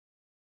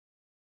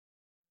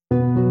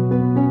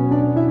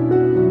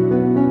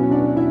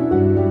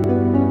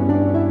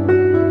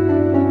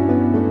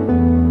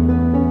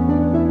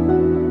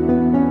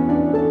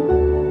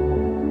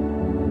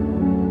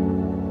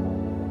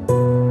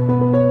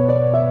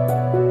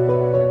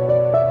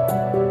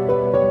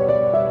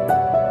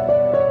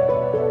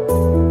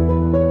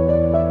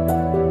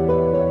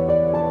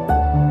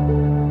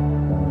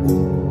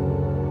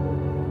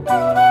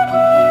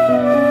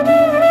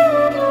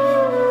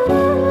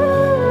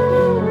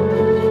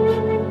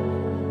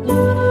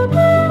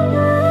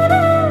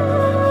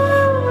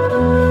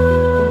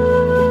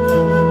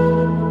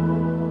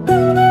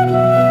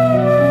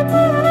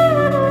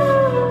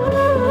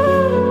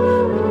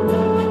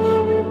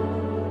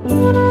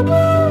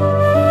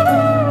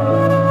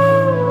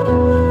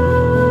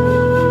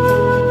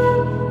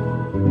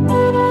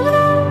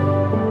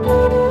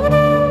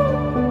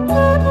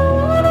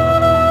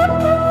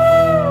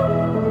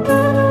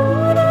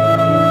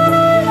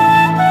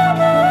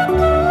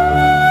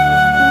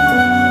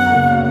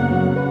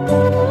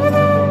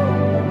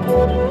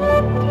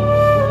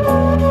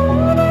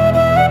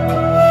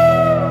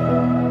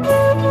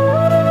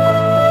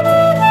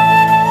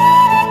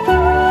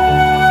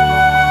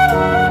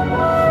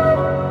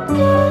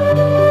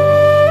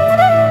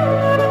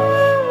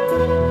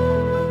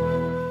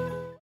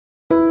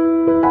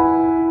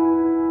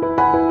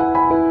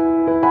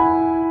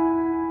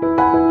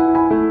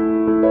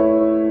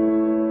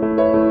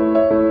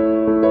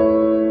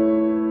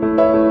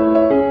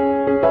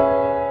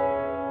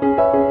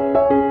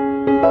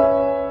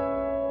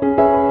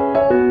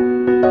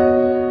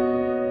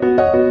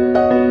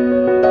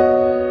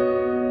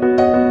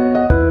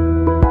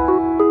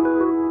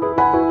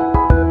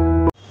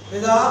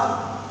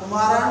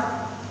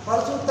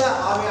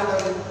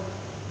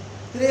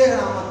திரியேக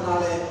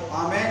நாமத்தினாலே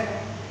ஆமென்.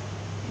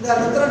 இந்த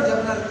லுத்திரன்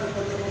ஜெப நேரத்தில்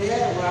இருக்கக்கூடிய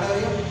உங்கள்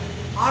அனைவரையும்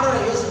ஆண்டவரை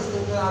இயேசு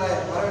கிறிஸ்துவினாலே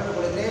வரவேற்றுக்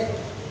கொள்கிறேன்.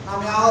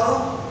 நாம்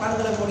யாரும்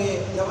கண்களை மூடி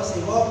ஜெபம்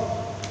செய்வோம்.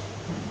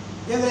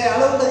 எங்களை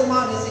அளவுக்கு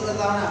அதிகமாக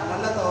நேசிக்கிறதான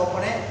நல்ல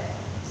தகப்பனே,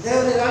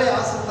 தேவர்களாலே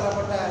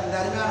ஆசீர்வதிக்கப்பட்ட இந்த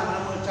அருமையான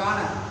மனமகிழ்ச்சியான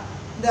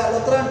இந்த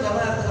லுத்திரன் ஜெப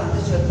நேரத்துக்கு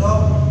நன்றி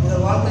செலுத்துகிறோம்.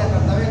 எங்கள் வாழ்க்கையை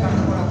கர்த்தாவே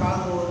கடந்த போன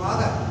காலம்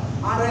மூலமாக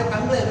ஆண்டவரை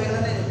கண்களை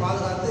இவைகளை நீ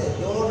பாதுகாத்து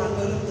எவ்வளோ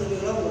நன்மைகளும்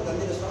திருவிகளும் உங்களுக்கு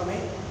தந்திர சுவாமி.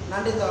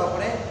 நன்றி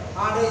தகப்பனே.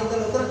 ஆண்டு இந்த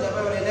லுத்திரன் ஜெப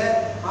வேளையில்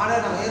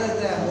ஆண்டவர் நாங்கள்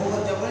ஏறுகிற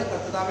ஒவ்வொரு ஜெபங்களையும்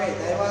கர்த்தாவே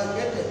தயவாக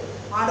கேட்டு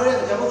ஆண்டவரே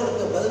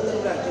ஜெபங்களுக்கு பதில்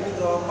தருகிற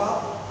ஜெபிக்கிறோம்ப்பா.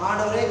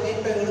 ஆண்டவரே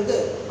கேட்பவர்களுக்கு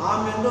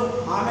ஆம் என்றும்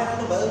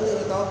பதில்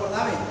தருகிற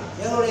தகப்பனாவே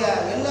எங்களுடைய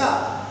எல்லா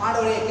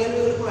ஆண்டவருடைய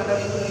கேள்விகளுக்கும்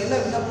எங்களுடைய எல்லா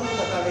விண்ணப்பமும்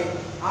கர்த்தாவே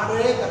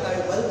ஆண்டவரே கர்த்தாவே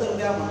பதில்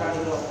தருமையாக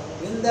கொண்டாடுகிறோம்.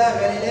 இந்த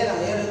வேலையிலே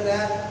நாங்கள் ஏறுகிற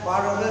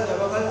பாடல்கள்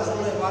ஜெபங்கள்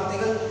அருளுடைய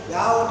வார்த்தைகள்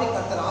யாவற்றையும்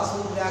கர்த்தர்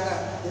ஆசீர்வதியாக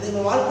இது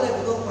எங்கள் வாழ்க்கையில்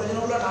மிகவும்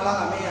பிரயோஜனமுள்ள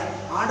நாளாக அமைய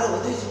ஆண்டவர்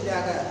உதவி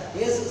செய்யாக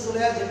இயேசு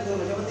கிறிஸ்துவினால்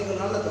ஜெபிக்கிற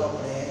ஜெபத்தைகள் நல்ல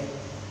தகப்பனே.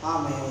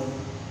 ஆமென்.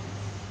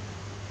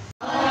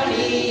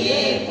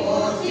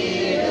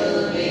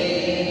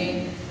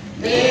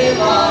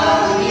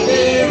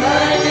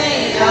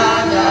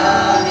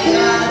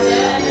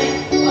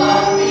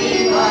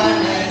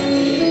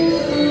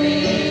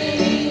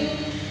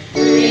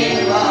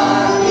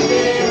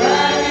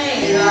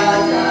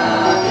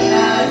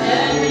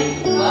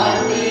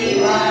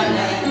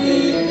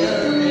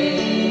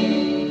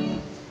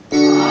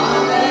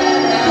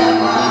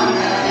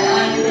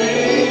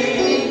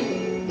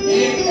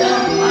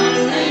 Giftson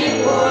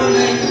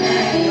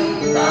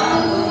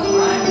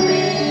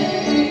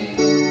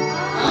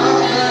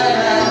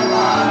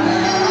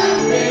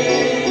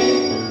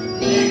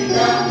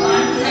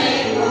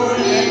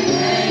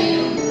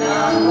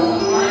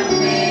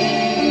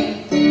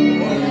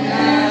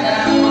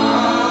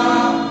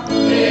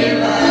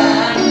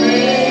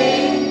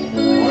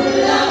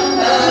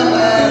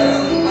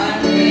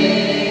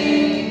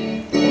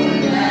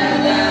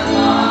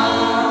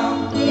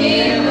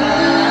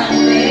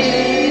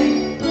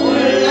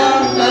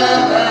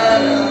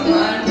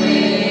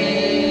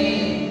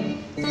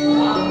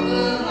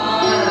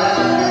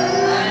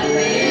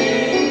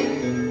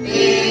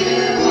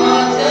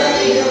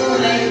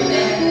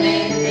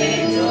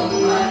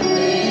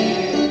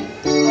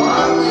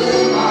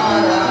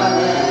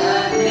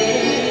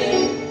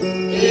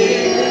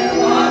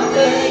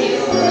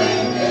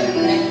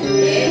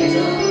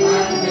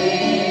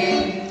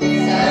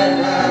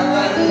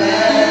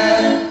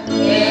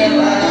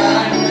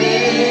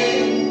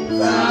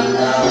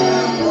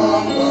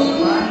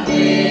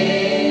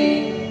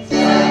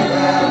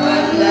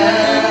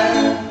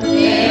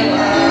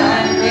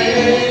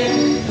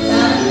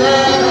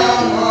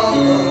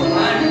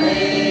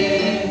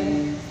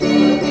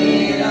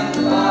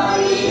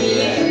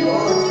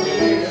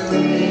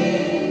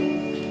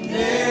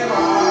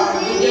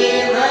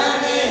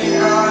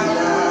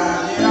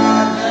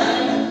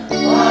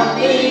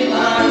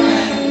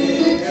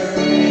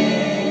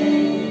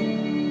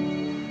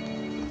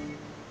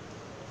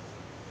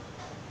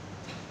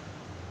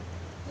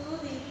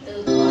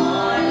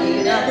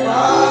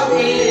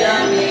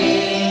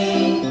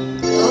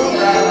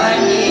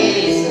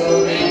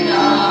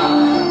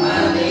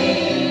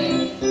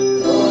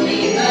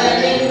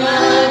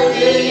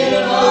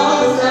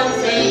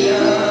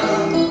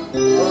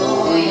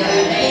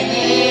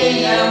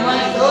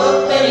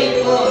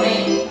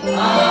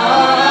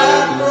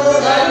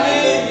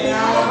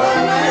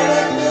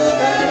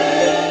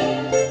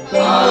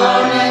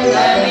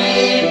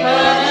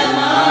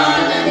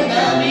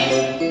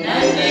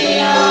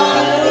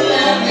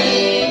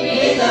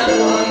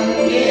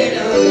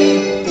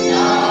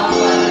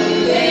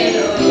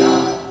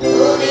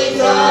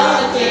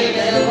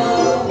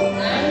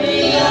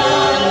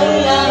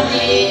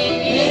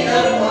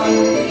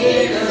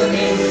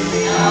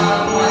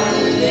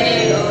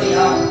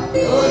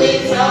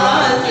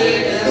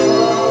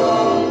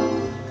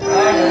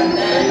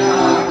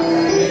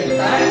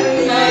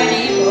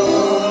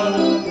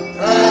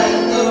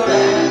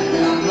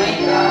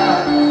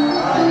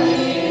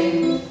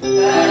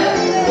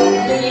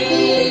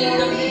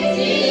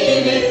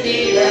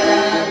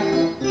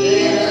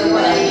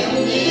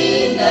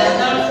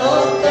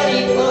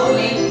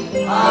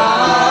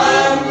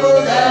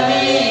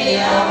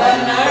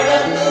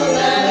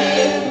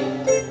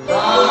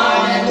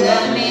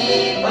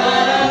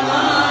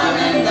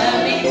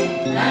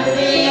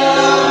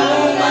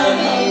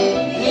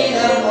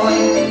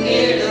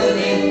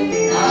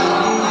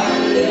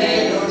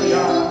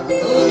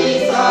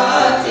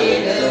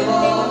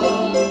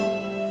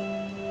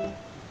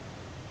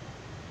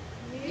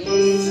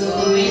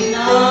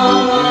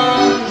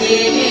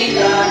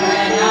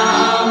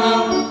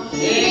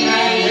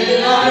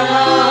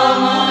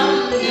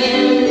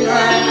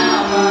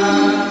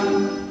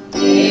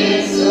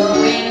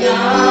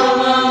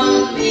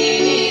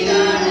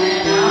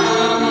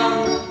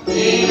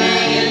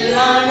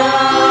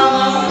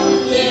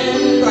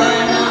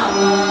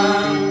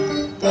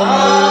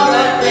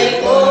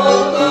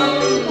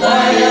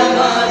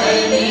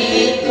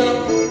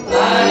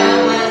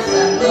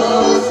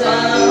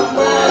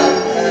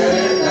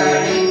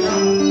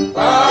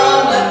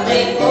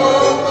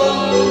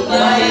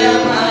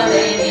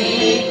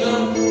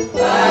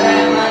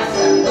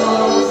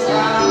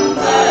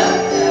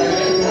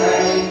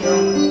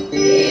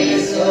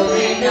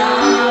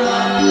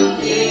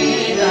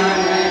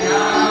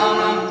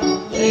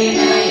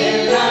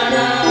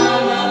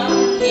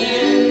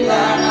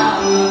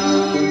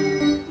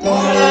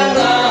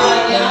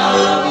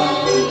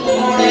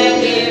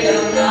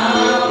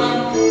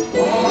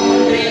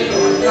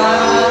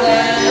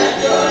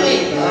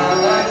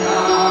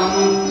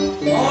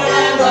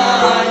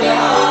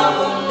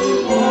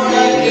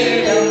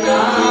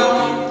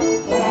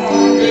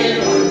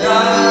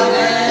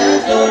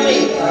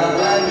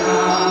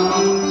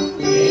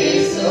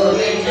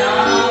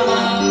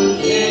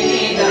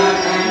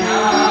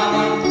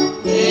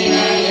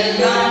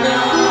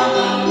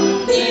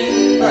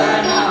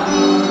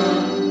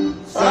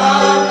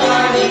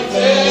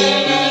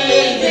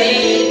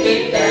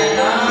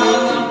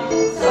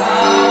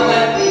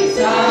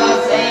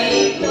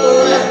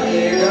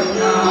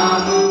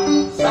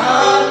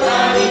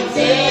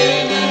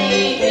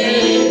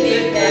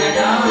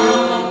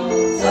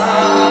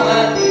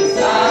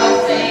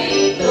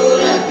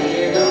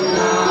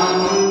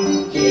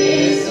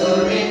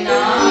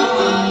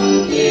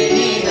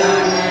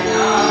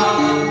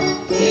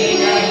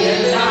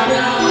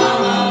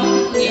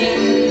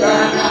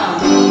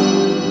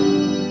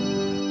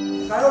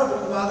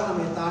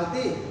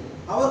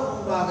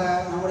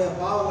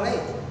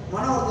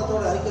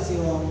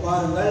செய்வோம்.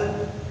 வாருங்கள்.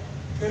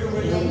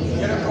 கிருபையும்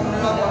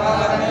இரக்கமுள்ள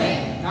பராபரமே,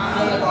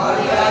 நாங்கள்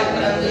பாவிகளாய்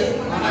பிறந்து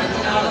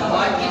மனத்தினாலும்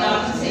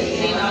வாக்கினாலும்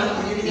செய்கையினாலும்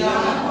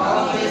இறுதியான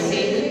பாவங்களை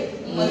செய்து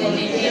உமது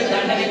நித்திய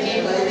தண்டனைக்கு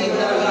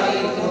தகுதியுள்ளவர்களாக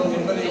இருக்கிறோம்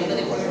என்பதை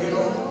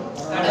கொள்கிறோம்.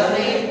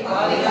 கடவுளே,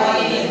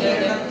 பாவிகளாய்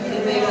எங்களிடம்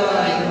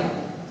கிருபையுள்ளவராயும்,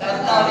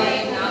 கர்த்தாவே,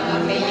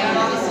 நாங்கள் மெய்யான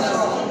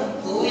விசுவாசமும்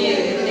தூய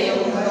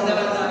இருதயமும்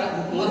உள்ளவர்களாய்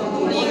உமக்கு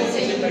ஊழியம்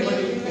செய்யும்படி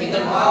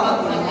எங்கள் பாவ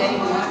குணத்தை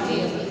மாற்றி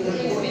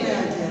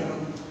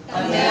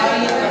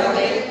தந்தையாகிய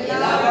கடவுளே,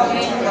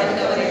 எல்லாவற்றையும்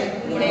படைத்தவரே,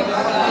 உம்முடைய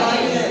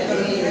மக்களாகிய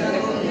எங்களுக்கு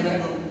இரக்கம்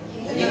நடக்கும்.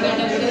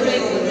 எங்களிடம் கிருபை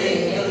கூர்ந்து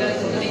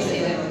எங்களுக்கு உதவி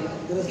செய்தவர்.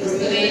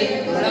 கிறிஸ்துவே,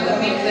 உலக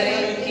மீட்பரே,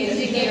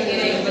 கெஞ்சி கேட்கிற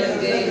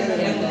எங்களுக்கு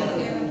இரக்கம்.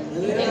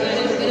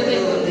 எங்களிடம் கிருபை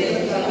கூர்ந்து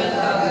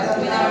எங்களுக்காக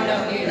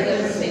பிதாவிடம்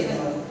வேண்டுதல்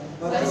செய்தவர்.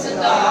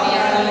 பரிசுத்த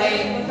ஆவியானவரே,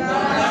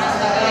 உம்முடைய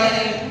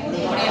சகாயரே,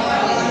 உம்முடைய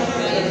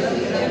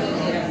மரணத்திற்கு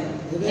இரக்கம்.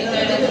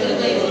 எங்களிடம்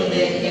கிருபை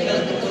கூர்ந்து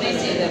எங்களுக்கு துணை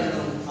செய்தவர்.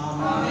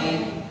 ஆமென்.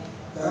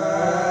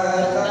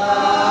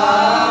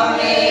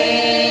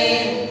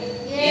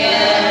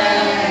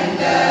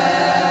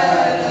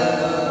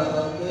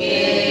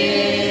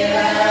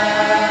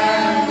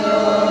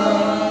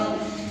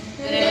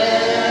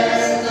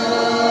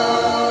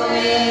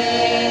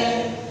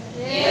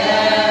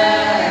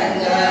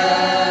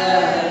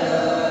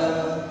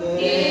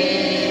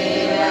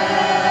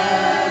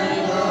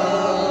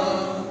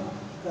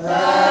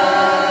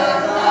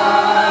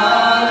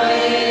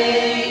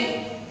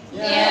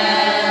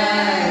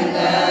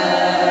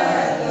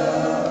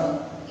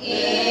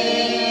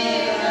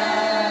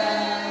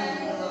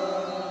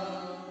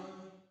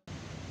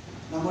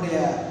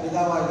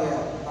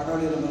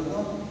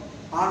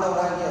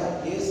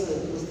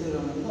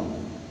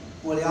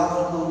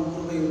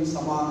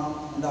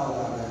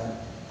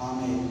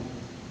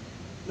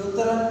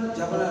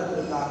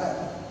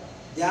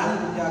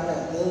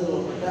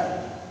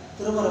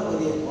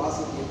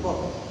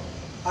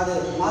 அது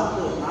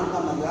மார்க்கு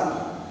 4ஆம்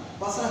அதிகாரம்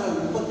வசனங்கள்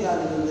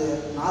 36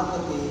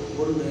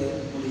 41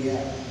 முடிய.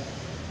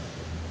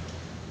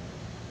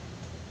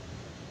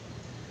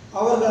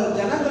 அவர்கள்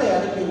ஜனங்களை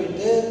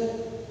அனுப்பிவிட்டு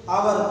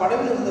அவர்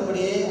படவில்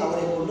இருந்தபடியே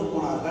அவரை கொண்டு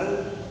போனார்கள்.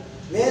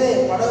 வேறே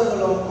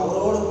படகுகளும்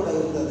அவரோடு கூட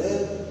இருந்தது.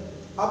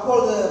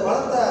 அப்பொழுது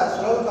பலத்த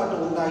சுழல் காற்று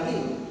உண்டாகி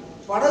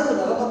படகு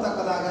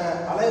நிரம்பத்தக்கதாக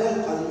அலைகள்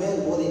அதன்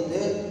மேல்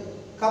மோதிட்டு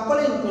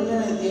கப்பலின்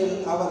பின்னணியில்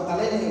அவர்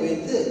தலையினை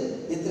வைத்து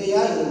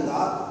நித்திரையாய்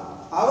இருந்தார்.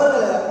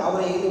 அவர்கள்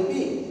அவரை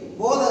எழுப்பி,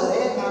 போதகரே,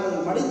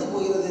 நாங்கள் மடிந்து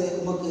போகிறது,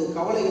 உமக்கு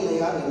கவலை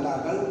இல்லையா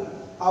என்றார்கள்.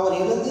 அவர்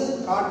எழுந்து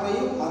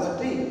காற்றையும்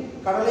அதற்றி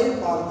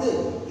கடலையும் பார்த்து,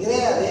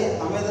 இறையாதே,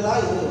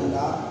 அமைதலாய் இரு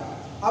என்றார்.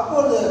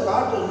 அப்பொழுது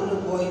காற்று நின்று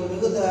போய்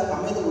மிகுந்த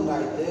அமைதல்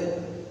உண்டாயிற்று.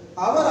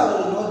 அவர்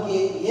அவர்கள் நோக்கி,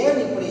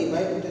 ஏன் இப்படி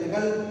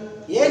பயப்பட்டீர்கள்?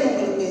 ஏன்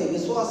உங்களுக்கு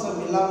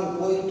விசுவாசம் இல்லாமல்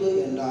போயிட்டு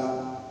என்றார்.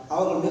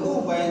 அவர்கள்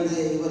மிகவும் பயந்து,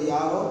 இவர்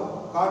யாரோ,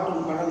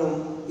 காற்றும் கடலும்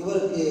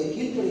இவருக்கு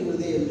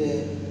கீழ்ப்படுகிறது என்று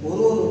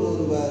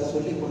ஒருவர்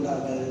சொல்லிக்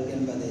கொண்டார்கள்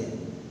என்பது.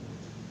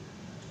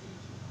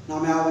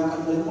 நாம் யாரும்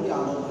கண்களை மூடி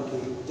ஆண்டவருக்கு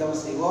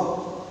ஜெபம் செய்வோம்.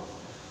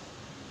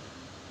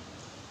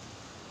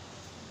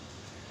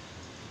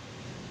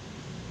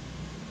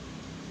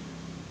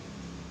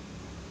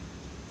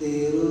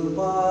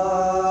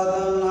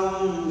 திருபாதம்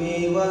நம்பி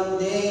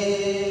வந்தே,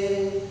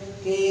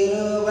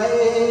 கிருபை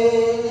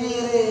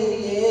நிறை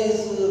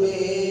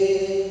இயேசுவே,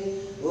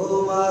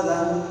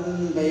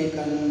 உமதன்பை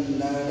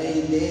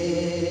கண்டடைந்தே,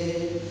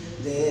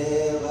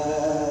 தேவ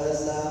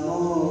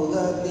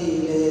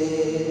சமூகத்திலே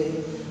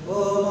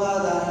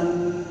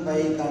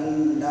உமதன்பை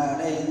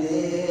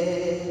கண்டடைந்தே,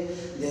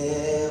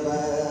 தேவ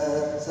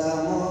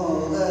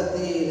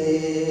சமூகத்திலே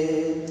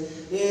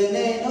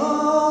என்னை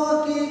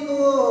நோக்கி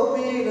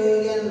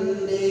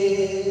கூப்பிடுகின்றே,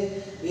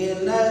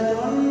 என்ன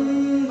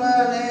துன்ப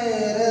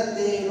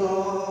நேரத்திலோ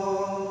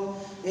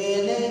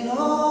என்னை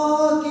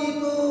நோக்கி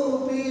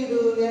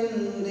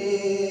கூப்பிடுகின்றே,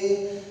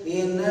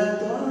 என்ன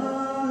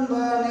துன்ப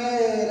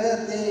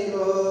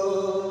நேரத்திலோ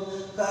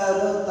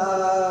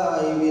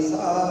கருத்தாய்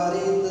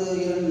விசாரித்து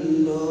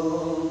என்றோ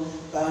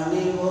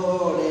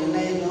கனிவோடு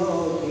என்னை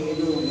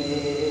நோக்கிடுமே,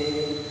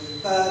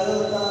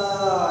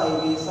 கருத்தாய்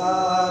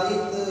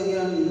விசாரித்து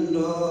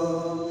என்றோ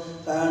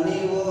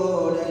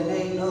கனிவோடு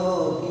என்னை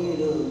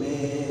நோக்கிடுமே.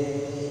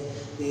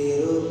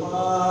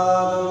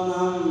 திருப்பாதம்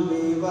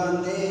நம்பி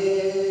வந்தே,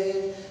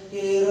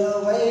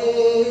 கிருபை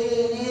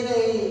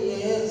நிறை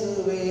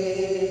இயேசுவே,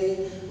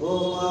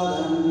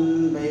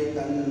 உமதன்பை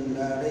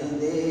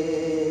கண்டடைந்தே,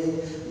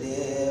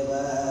 தேவ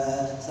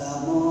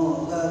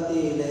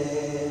சமூகத்திலே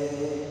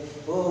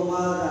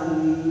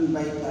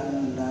உமதன்பை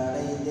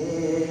கண்டடைந்தே,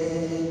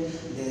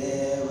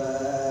 தேவ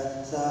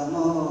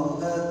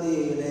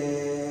சமூகத்திலே.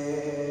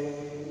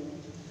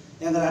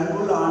 எங்கள்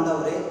அன்புள்ள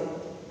ஆண்டவரே,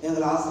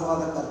 எங்கள்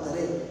ஆசீர்வாத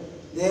கர்த்தரே,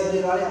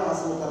 தேவரீராலே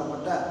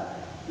ஆசீர்வதிக்கப்பட்ட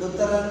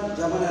லுத்தரன்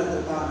ஜெப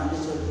நேரத்திற்காக நன்றி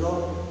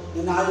சொல்கிறோம்.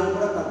 இந்நாளில்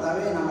கூட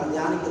கர்த்தாவே, நாங்கள்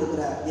தியானிக்க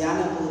இருக்கிற தியான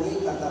பகுதியை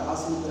கர்த்தர்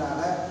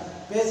ஆசீர்வதிக்கிறாங்க.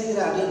 பேசுகிற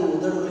அடியின்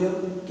உதடுகளையும்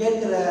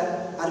கேட்கிற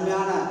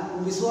அருமையான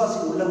விசுவாசி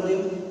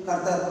உள்ளங்களையும்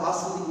கர்த்தர்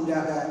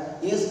ஆசீர்வதிக்கும்படியாக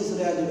இயேசு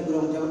கிறிஸ்துவினால்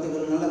ஜெபிக்கிறோம்.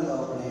 ஜெபத்துக்கு நல்ல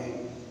தகப்பனே,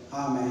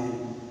 ஆமென்.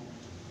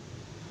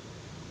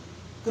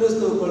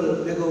 கிறிஸ்துவுக்குள்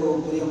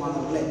மிகவும்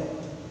பிரியமானவர்களே,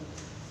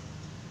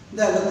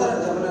 இந்த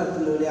லுத்தரன் ஜெப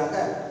நேரத்தின் வழியாக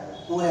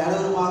உங்களை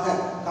அனைவருமாக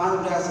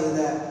காணும்படியாக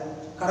செய்த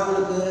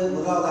கடவுளுக்கு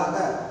முதலாவதாக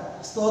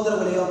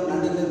ஸ்தோத்திரங்களையும்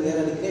நன்றிகளையும்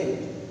ஏறெடுக்கிறேன்.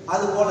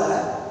 அதுபோல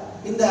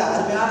இந்த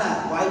அருமையான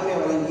வாய்ப்பை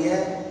வழங்கிய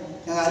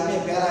எங்கள் அருமைய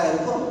பேராக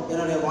இருக்கும்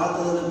என்னுடைய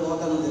வாழ்த்துதலும்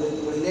தோற்றங்களும்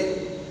தெரிவித்துக் கொள்கிறேன்.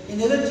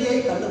 இந்நிகழ்ச்சியை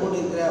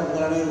கண்டுகொண்டிருக்கிற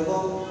உங்கள்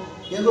அனைவருக்கும்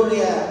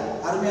எங்களுடைய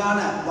அருமையான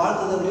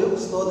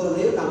வாழ்த்துதல்களையும்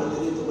ஸ்தோத்திரங்களையும் நாங்கள்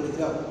தெரிவித்துக்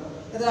கொள்கிறோம்.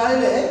 இந்த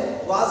நாளிலே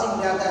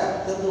வாசிக்கும்படியாக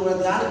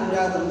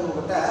தியானிக்கும்படியாக தெரிந்து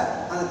கொள்ளப்பட்ட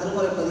அந்த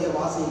திருமறை பகுதியை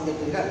வாசிக்க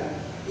கேட்டீர்கள்.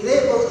 இதே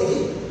பகுதி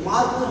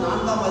மார்க்கு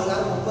 4ஆம்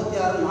அதிகாரம்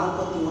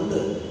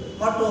 36-41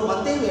 மற்றும்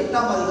மத்தேயு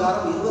 8ஆம்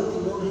அதிகாரம்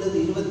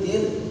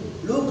 23-27,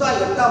 லூக்கா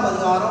 8ஆம்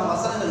அதிகாரம்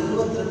வசனங்கள்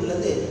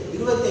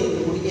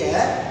 22-25 முடிய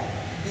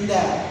இந்த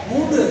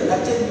 3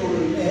 நற்செய்தி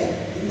நூல்களுமே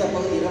இந்த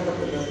பகுதி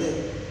இடம்பெற்றுள்ளது.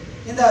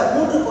 இந்த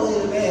 3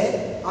 பகுதியிலுமே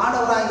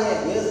ஆண்டவராகிய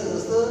இயேசு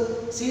கிறிஸ்து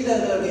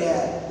சீடர்களுடைய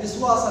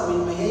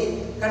விசுவாசமின்மையை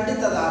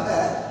கண்டித்ததாக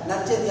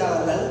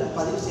நற்செய்தியாளர்கள்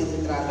பதிவு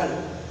செய்திருக்கிறார்கள்.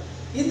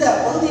 இந்த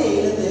பகுதியை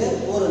இருந்து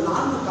ஒரு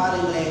 4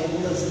 காரியங்களை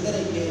உங்கள்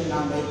சிந்தனைக்கு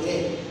நான்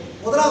வைக்கிறேன்.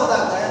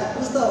 முதலாவதாக,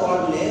 கிறிஸ்தவ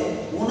வாழ்விலே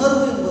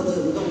உணர்வு என்பது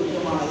மிக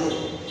முக்கியமானது.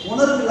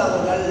 உணர்வு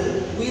இல்லாதவர்கள்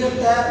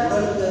உயிரற்ற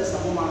உடலுக்கு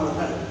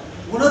சமமானவர்கள்.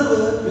 உணர்வு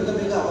மிக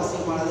மிக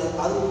அவசியமானது.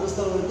 அதுவும்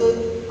கிறிஸ்தவர்களுக்கு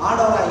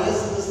ஆண்டவராக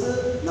இயேசு கிறிஸ்து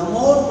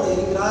நம்மோடு கூட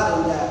இருக்கிறார்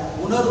என்ற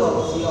உணர்வு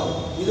அவசியம்.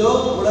 இதோ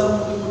உலகம்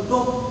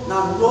மட்டும்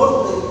நான் உங்களோடு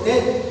கூட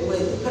இருக்கிறேன், உங்களை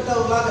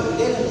திக்கட்டவர்களாக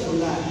விடேன் என்று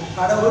சொன்ன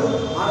கடவுள்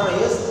ஆண்டவராக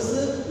இயேசு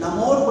கிறிஸ்து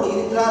நம்மோடு கூட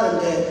இருக்கிறார்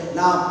என்று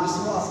நாம்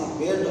விசுவாசிக்க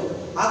வேண்டும்.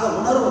 ஆக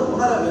உணர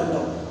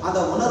வேண்டும். அந்த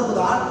உணர்வு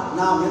தான்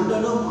நாம்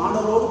என்றும்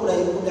ஆண்டவரோடு கூட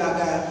இருக்கும்படியாக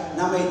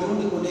நம்மை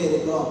தூண்டிக்கொண்டே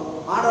இருக்கிறோம்.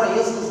 ஆண்டவர்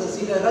இயேசு கிறிஸ்து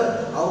சீடர்கள்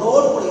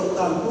அவரோடு கூட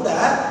இருந்தாலும் கூட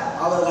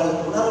அவர்கள்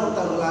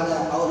உணர்வற்றவர்களாக,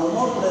 அவர்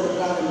நம்மோடு கூட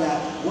இருக்கிறார் என்ற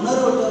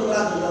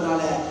உணர்வற்றவர்களாக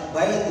இருந்ததுனால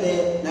பயத்திலே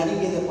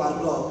நடுங்கியதை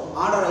பார்க்கிறோம்.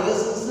 ஆண்டவர்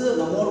இயேசு கிறிஸ்து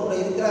நம்மோடு கூட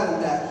இருக்கிறார்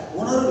என்ற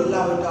உணர்வு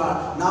இல்லாவிட்டால்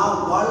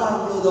நாம் வாழ்நாள்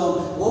முழுவதும்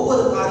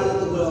ஒவ்வொரு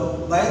காரியத்துக்கும்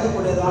பயந்து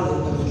கொண்டேதான்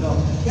இருக்க வேண்டும்.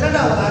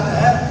 இரண்டாவதாக,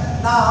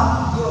 நாம்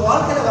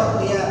வாழ்க்கையில்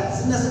வரக்கூடிய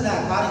சின்ன சின்ன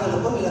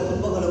காரியங்களுக்கும் இல்லை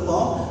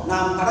துன்பங்களுக்கும்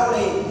நாம்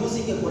கடவுளை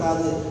தூசிக்க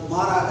கூடாது.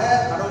 மாறாக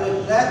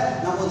கடவுளிட்ட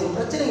நமது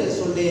பிரச்சனைகளை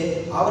சொல்லி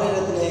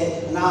அவரிடத்திலே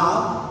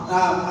நாம்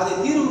அதை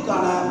தீர்வு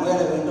காண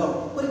முயல வேண்டும்.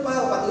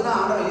 குறிப்பாக பார்த்தீங்கன்னா,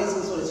 ஆண்டவர் இயேசு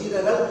கிறிஸ்துவின்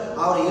சீடர்கள்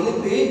அவரை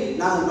எழுப்பி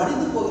நாங்கள்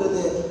மடிந்து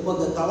போகிறது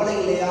உங்களுக்கு கவலை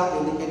இல்லையா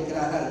என்று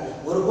கேட்கிறார்கள்.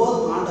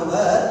 ஒருபோதும்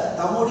ஆண்டவர்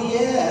தம்முடைய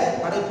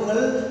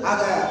படைப்புகள்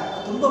ஆக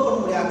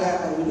துன்பப்படும்படியாக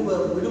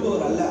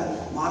விடுபவர் அல்ல.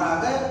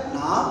 மாறாக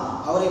நாம்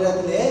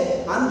அவரிடத்திலே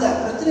அந்த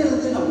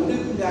பிரச்சனையிலிருந்து நாம்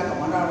விடுவிக்கும்படியாக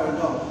மன்றாட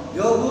வேண்டும்.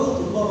 யோபு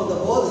துன்பம் வந்த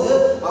போது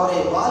அவரை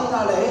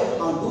வாயினாலே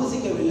அவன்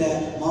தூசிக்கவில்லை,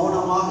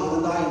 மௌனமாக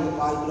இருந்தார் என்று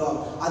பார்க்கிறோம்.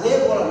 அதே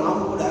போல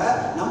நாம் கூட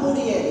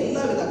நம்முடைய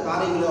எல்லா வித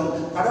காரியங்களும்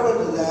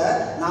கடவுளுக்கு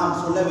நாம்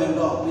சொல்ல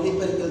வேண்டும்.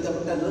 பிலிப்பியருக்கு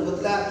எழுதப்பட்ட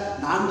நிருபத்தில்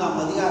 4ஆம்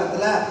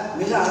அதிகாரத்தில்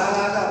மிக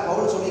அழகாக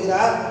பவுல்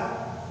சொல்லுகிறார்,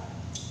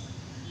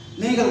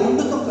 நீங்கள்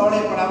ஒன்றுக்கும்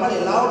கவலைப்படாமல்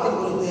எல்லாவற்றையும்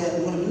குறித்து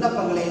உங்கள்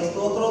விண்ணப்பங்களை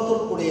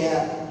ஸ்தோத்திரத்தோடு கூடிய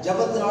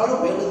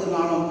ஜபத்தினாலும்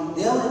வேண்டுதலினாலும்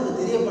தேவனுக்கு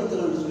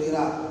தெரியப்படுத்துங்கள் என்று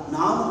சொல்கிறார்.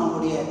 நாம்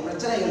நம்முடைய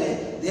பிரச்சனைகளை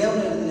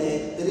தேவனிடத்திலே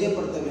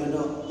தெரியப்படுத்த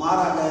வேண்டும்.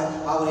 மாறாக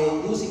அவரை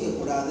தூசிக்க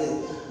கூடாது.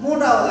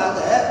 மூன்றாவதாக,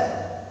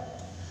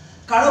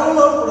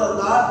 கடவுளோடு கூட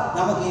இருந்தால்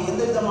நமக்கு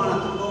எந்த விதமான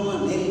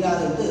துன்பமும்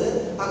நேரிடாது என்று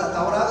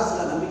தவறாக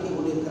சில நம்பிக்கை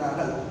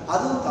கொண்டிருக்கிறார்கள்.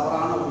 அதுவும்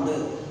தவறான ஒன்று.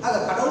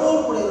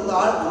 கடவுளோடு கூட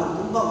இருந்தால் நமக்கு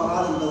துன்பம்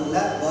வராது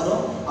என்பதில்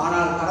வரும்.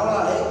 ஆனால்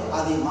கடவுளாலே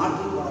அதை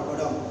மாற்றி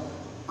போடப்படும்.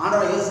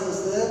 ஆண்டவர் இயேசு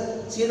கிறிஸ்து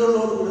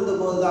சீடர்களோடு இருந்த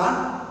போதுதான்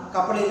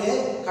கப்பலிலே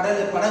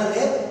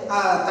படகிலே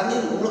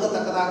தண்ணீர்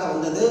மூழ்கத்தக்கதாக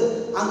வந்தது.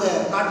 அங்கே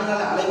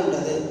காற்றினால் அலை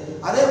உள்ளது.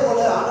 அதே போல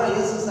ஆண்டவர்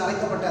இயேசு கிறிஸ்து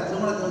அழைக்கப்பட்ட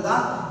திருமணத்தில்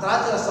தான்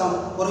திராட்சை ரசம்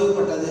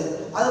குறைவுபட்டது.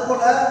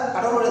 அதுபோல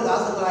கடவுளுடைய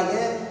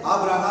தாசர்களாகிய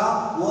ஆபிரகாம்,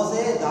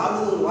 மோசே,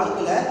 தாவீது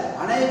வாழ்க்கையில்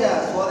அநேக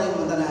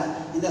சோதனைகள் வந்தன.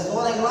 இந்த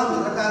சோதனைகளாம்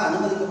எதற்காக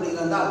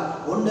அனுமதிக்கப்படுகிறது என்றால்,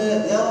 ஒன்று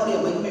தேவனுடைய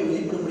மகிமை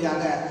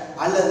வெளிப்படும்படியாக,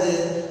 அல்லது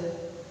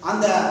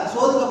அந்த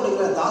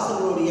சோதிக்கப்படுகிற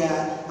தாசர்களுடைய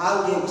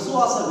அவருடைய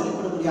விசுவாசம்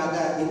வெளிப்படும்படியாக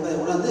என்பதை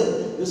உணர்ந்து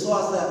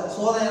விசுவாச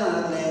சோதனையான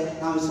நேரத்திலே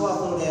நாம்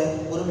விசுவாசத்தோடு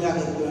பொறுமையாக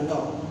இருக்க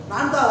வேண்டும்.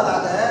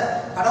 நான்காவதாக,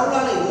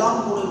 கடவுளால்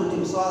எல்லாம் கூடும் என்று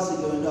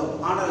விசுவாசிக்க வேண்டும்.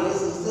 ஆண்டவர்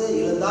இயேசு கிறிஸ்து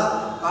எழுந்தார்,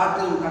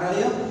 காற்றையும்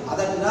கடலையும்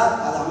அதட்டினார்,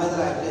 அது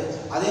அமைதலாயிற்று.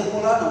 அதே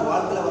போல நம்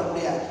வாழ்க்கையில்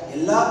வரக்கூடிய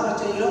எல்லா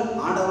பிரச்சனைகளும்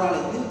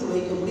ஆண்டவரால் தீர்த்து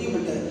வைக்க முடியும்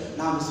என்று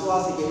நாம்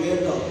விசுவாசிக்க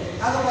வேண்டும்.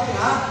 ஆக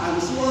பார்த்தீங்கன்னா, நாம்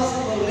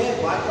விசுவாசிப்பவர்களே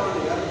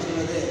வாய்க்காண்டு வேலை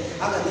சொல்வது.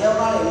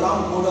 தேவனால்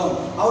எல்லாம் கூடும்,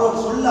 அவரோட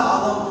சொல்ல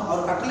ஆகும்,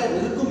 அவர் கட்டளை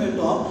நிற்கும்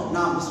என்றும்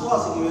நாம்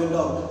விசுவாசிக்க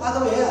வேண்டும்.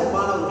 ஆகவே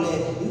அன்பானவர்களே,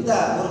 இந்த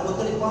ஒரு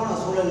கொந்தளிப்பான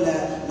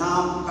சூழலில்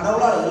நாம்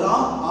கடவுளால்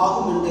எல்லாம்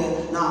ஆகும் என்று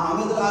நாம்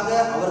அமைதலாக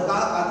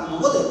அவருக்காக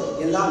காத்திருக்கும் போது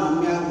எல்லாம்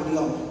நன்மையாக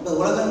முடியும். இந்த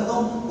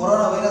உலகெங்கும்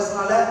கொரோனா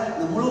வைரஸ்னால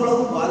இந்த முழு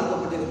உலகம்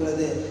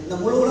பாதிக்கப்பட்டிருக்கிறது. இந்த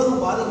முழு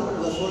உலகம்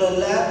பாதிக்கப்பட்டிருக்கிற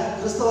சூழலில்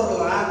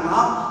கிறிஸ்தவர்களாக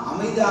நாம்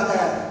அமைதியாக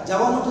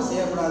ஜபம் மட்டும்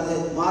செய்யக்கூடாது.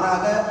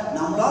 மாறாக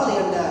நம்மளால்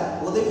என்ற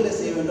உதவிகளை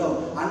செய்ய வேண்டும்.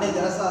 அன்னை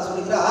தெரசா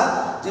சொல்கிறார்,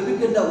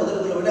 ஜெபிக்கின்ற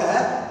உதவிகளை விட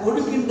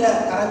கொடுக்கின்ற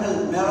கரங்கள்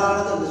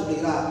மேலானது என்று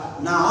சொல்கிறார்.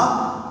 நாம்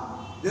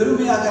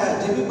வெறுமையாக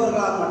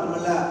ஜெபிப்பவர்களாக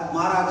மட்டுமல்ல,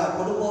 மாறாக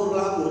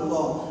கொடுப்பவர்களாக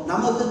இருப்போம்.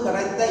 நமக்கு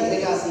கிடைத்த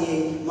இறையாசியை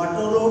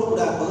மற்றவர்களோடு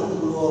கூட பகிர்ந்து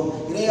கொள்வோம். ஜெபிக்கிறோம்.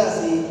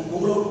 இறையாசி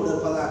உங்களோடு கூட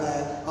இருப்பதாக.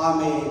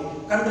 ஆமென்.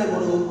 கண்களை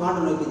மூடுவோம்.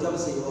 ஆண்டவருக்கு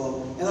ஜெபம் செய்வோம்.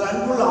 எங்கள்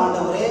அன்புள்ள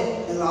ஆண்டவரே,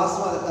 எங்கள்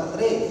ஆசீர்வாத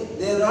கர்த்தரே,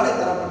 தேவராலே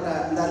தரப்பட்ட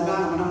இந்த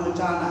அருமையான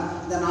மனமகிழ்ச்சியான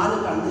இந்த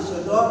நாளுக்கு அன்பு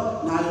சென்றோம்.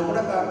 நாளில் கூட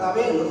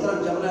கர்த்தாவே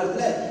லுத்தரன் ஜெப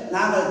நேரத்தில்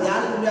நாங்கள்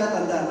தியானிக்க முடியாத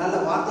அந்த நல்ல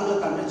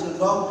வார்த்தைகளுக்கு அன்பு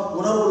சென்றோம்.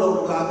 உணர்வு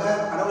உள்ளவர்களாக,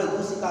 கடவுளை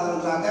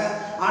தூசிக்காதவர்களாக,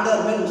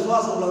 ஆண்டவர் மேல்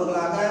விசுவாசம்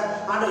உள்ளவர்களாக,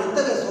 ஆண்டவர்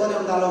எத்தகைய சோதனை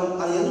வந்தாலும்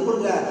அதை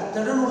எதிர்கொள்கிற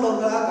திறன்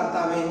உள்ளவர்களாக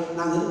கர்த்தாவே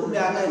நாங்கள்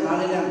இருக்கும்படியாக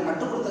நாளில்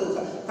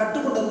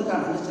கட்டுக்கொண்டதுக்காக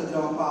நன்றி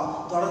செலுத்துகிறோம். அப்பா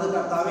தொடர்ந்து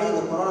கர்த்தாவே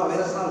இந்த கொரோனா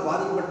வைரஸால்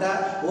பாதிக்கப்பட்ட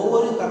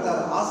ஒவ்வொரு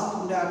கர்த்தார்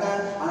ஆசிரியராக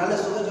நல்ல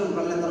சுகஜீவன்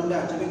பலனை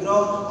தரும்படியாக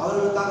ஜெபிக்கிறோம்.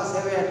 அவர்களுக்காக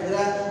சேவையாற்றுகிற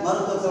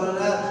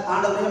மருத்துவத்துறையினர்,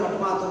 ஆண்டவரே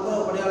மட்டுமான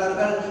துப்புரவு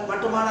பணியாளர்கள்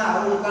மட்டுமான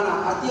அவர்களுக்கான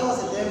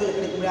அத்தியாவசிய தேவைகள்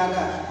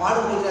கிடைக்கும்படியாக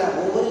பாடுபடுகிற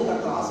ஒவ்வொரு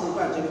கர்த்தர்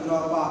ஆசிரியராக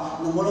ஜெபிக்கிறோம். அப்பா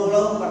இந்த முழு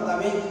உலகம்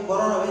கர்த்தாவே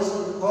கொரோனா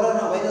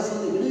வைரஸ்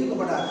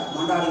விடுவிக்கப்பட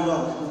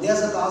மன்றாடுகிறோம்.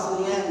 தேசத்தை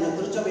ஆசிரியை, எங்கள்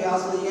திருச்சபை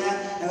ஆசிரியை,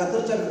 எங்கள்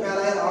திருச்சபை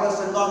பேராயர் ஆலோசனை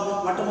சங்கம்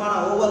மட்டுமான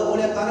ஒவ்வொரு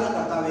ஊழியக்காரர்களும்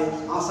கர்த்தாவே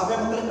சபை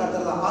மக்களும்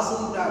கர்த்தர்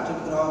ஆசிரியராக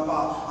ஜெபிக்கிறோம்ப்பா.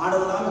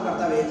 ஆண்டவராக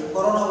கர்த்தாவே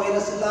கொரோனா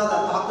வைரஸ் இல்லாத,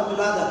 தாக்கம்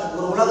இல்லாத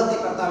ஒரு உலகத்தை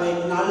கர்த்தாவே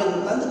நாளில்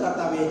எங்களுக்கு தந்து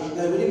கர்த்தாவே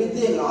எங்களை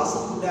விடுவித்து எங்கள்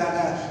ஆசிரியராக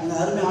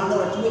எங்கள் அருமை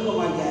ஆண்டவர்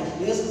ஜெபிப்போமாங்க.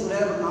 இயேசு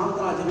சுரேரப்பட்ட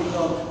நாமத்தினால்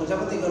ஜெபிக்கிறோம்.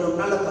 ஜெபத்தை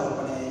கேளும் நல்ல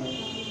தகப்பனே.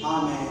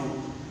 ஆமென்.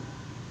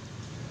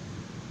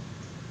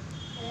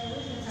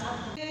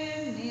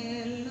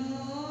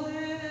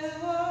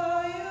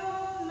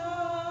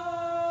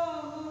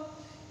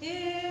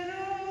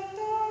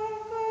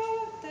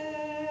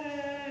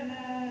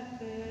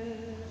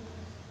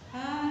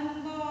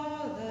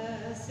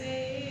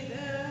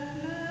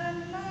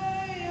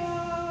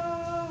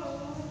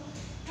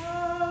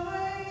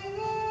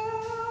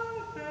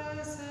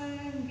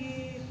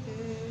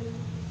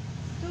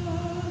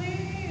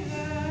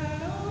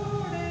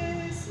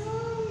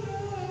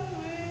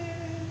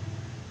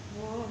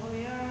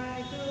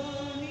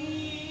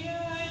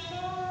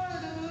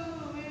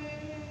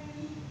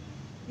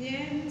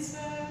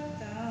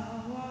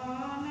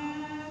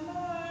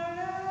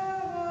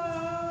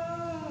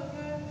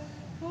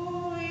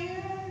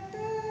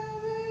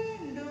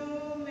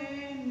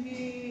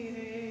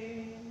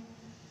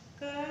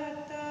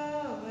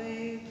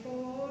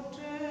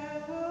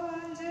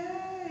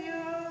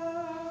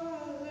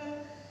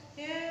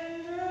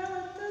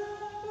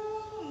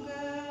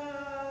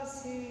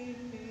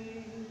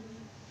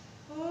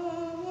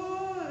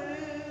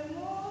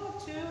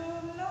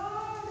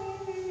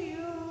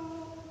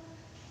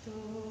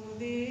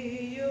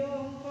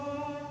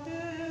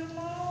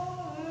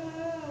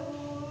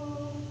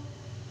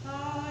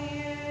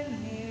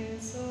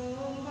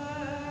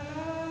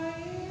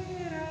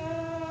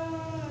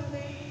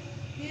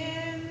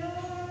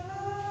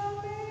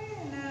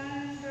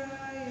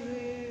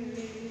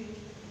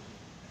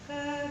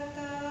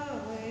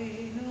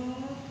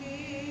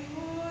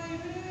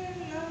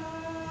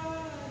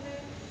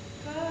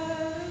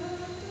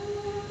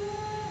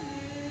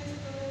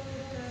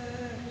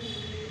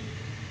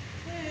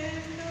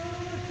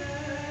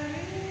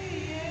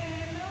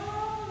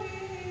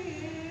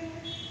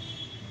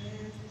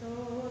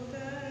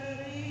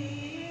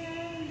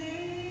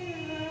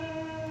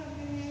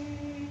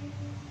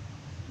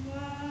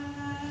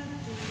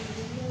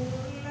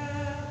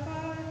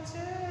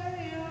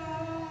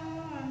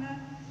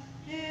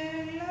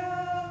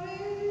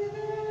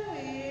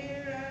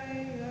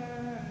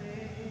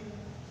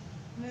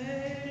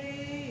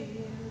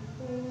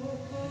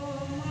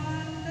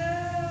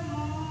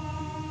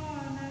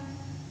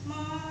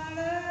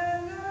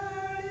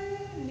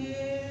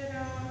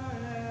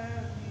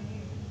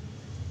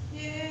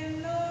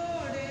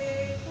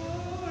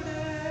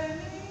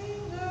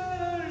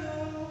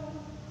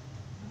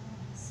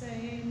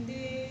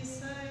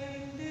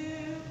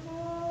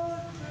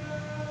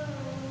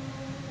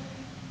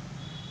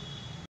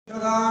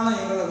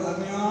 எங்களது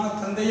அருமையான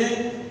தந்தையே,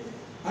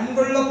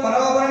 அன்புள்ள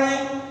பராபரனே,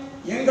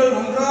 எங்கள்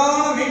ஒன்றான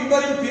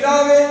மீட்பரின்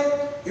பிதாவே,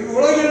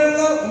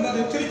 இவ்வுலகிலுள்ள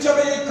உமது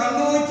திருச்சபையை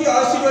கண்ணோக்கி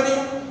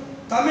ஆசீர்வதியும்.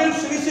 தமிழ்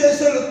சுவிசேஷ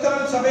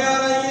லுத்தரன்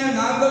சபையாராகிய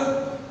நாங்கள்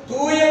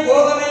தூய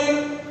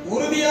போதனையில்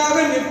உறுதியாக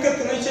நிற்க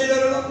துணை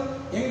செய்தவர்களும்,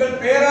 எங்கள்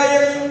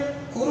பேராயரையும்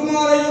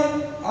குருமாரையும்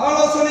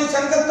ஆலோசனை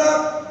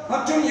சங்கத்தார்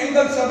மற்றும்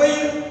எங்கள்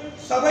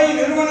சபை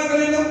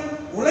நிறுவனங்களிலும்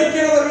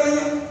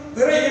உழைக்கிறவர்களையும்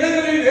பிற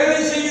இடங்களில் வேலை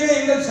செய்கிற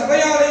எங்கள்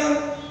சபையாரையும்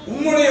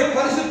உம்முடைய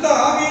பரிசுத்த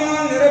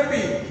ஆவியினால்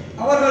நிரப்பி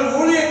அவர்கள்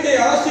ஊழியத்தை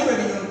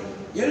ஆசீர்வதியும்.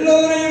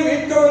 எல்லோரையும்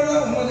மீட்கவல்ல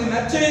உமது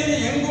நற்செய்தி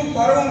எங்கும்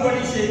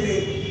பரவும்படி செய்து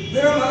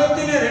பிற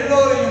மதத்தினர்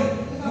எல்லோரையும்,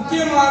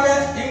 முக்கியமாக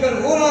எங்கள்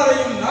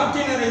ஊராரையும்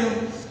நாட்டினரையும்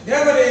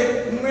தேவரே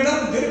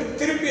உம்மிடம்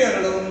திருப்பி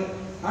அருளும்.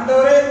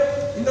 ஆண்டவரே,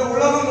 இந்த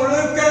உலகம்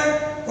முழுக்க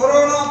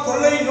கொரோனா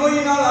தொல்லை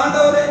நோயினால்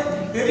ஆண்டவரே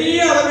பெரிய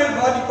அளவில்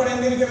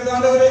பாதிப்படைந்திருக்கிறது.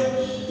 ஆண்டவரே,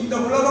 இந்த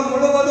உலகம்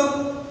முழுவதும்,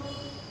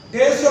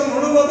 தேசம்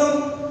முழுவதும்,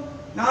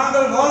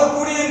 நாங்கள்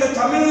வாழக்கூடிய இந்த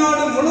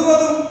தமிழ்நாடு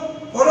முழுவதும்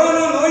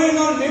கொரோனா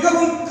நோயினால்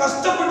மிகவும்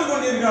கஷ்டப்பட்டு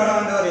கொண்டிருக்கிறார்கள்.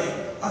 ஆண்டவரே,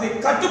 அதை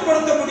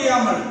கட்டுப்படுத்த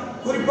முடியாமல்,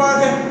 குறிப்பாக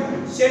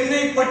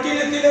சென்னை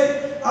பட்டினத்திலே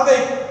அதை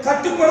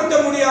கட்டுப்படுத்த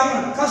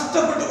முடியாமல்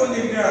கஷ்டப்பட்டு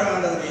கொண்டிருக்கிறார்கள்.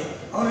 ஆண்டவரே,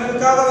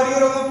 அவர்களுக்காக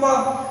வருகிறோம் அப்பா.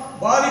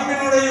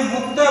 பாதிப்பினுடைய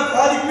மொத்த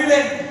பாதிப்பிலே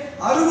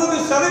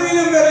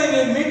 60% வரை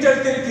நீர்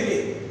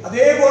மீட்டெடுத்திருக்கிறீர்.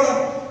 அதே போல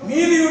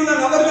மீதியுள்ள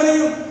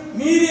நபர்களையும்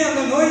மீறி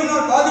அந்த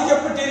நோயினால்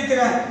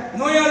பாதிக்கப்பட்டிருக்கிற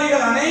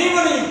நோயாளிகள்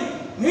அனைவரையும்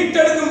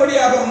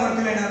மீட்டெடுக்கும்படியாக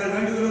உம்மிடத்திலே நாங்கள்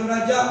வேண்டுகிறோம்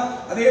ராஜா.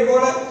 அதே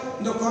போல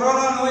இந்த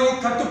கொரோனா நோயை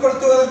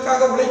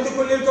கட்டுப்படுத்துவதற்காக உழைத்துக்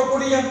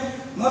கொண்டிருக்கக்கூடிய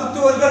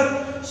மருத்துவர்கள்,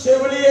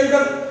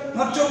 செவிலியர்கள்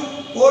மற்றும்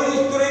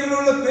போலீஸ் துறையில்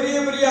உள்ள பெரிய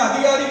பெரிய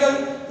அதிகாரிகள்,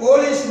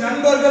 போலீஸ்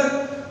நண்பர்கள்,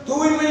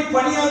 தூய்மை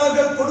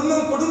பணியாளர்கள்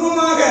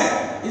குடும்பமாக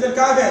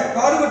இதற்காக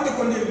பாடுபட்டுக்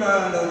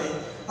கொண்டிருக்கிறார்.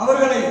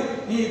 அவர்களை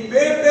நீ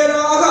பேர்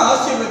பேராக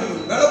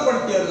ஆசீர்வதியும்,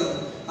 பலப்படுத்தியதும்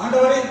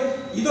ஆண்டவரே.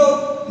 இதோ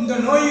இந்த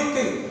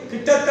நோய்க்கு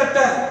கிட்டத்தட்ட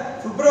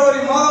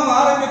பிப்ரவரி மாதம்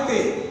ஆரம்பித்து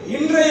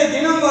இன்றைய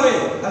தினம் வரை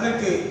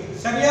அதற்கு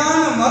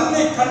சரியான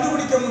மருந்தை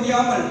கண்டுபிடிக்க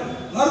முடியாமல்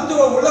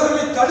மருத்துவ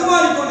உலகமே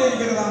தடுமாறிக்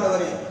கொண்டிருக்கிறது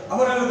ஆண்டவரே.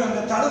 அவர்களுக்கு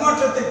அந்த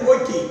தடுமாற்றத்தை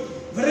போக்கி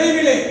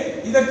விரைவிலே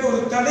இதற்கு ஒரு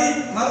தடை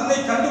மருந்தை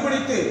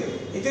கண்டுபிடித்து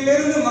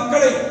இதிலிருந்து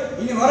மக்களை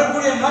இனி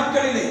வரக்கூடிய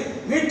நாட்களிலே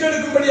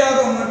மீட்டெடுக்கும்படியாக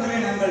உங்களிடத்திலே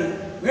நாங்கள்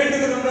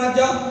வேண்டுகிறோம்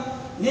ராஜா.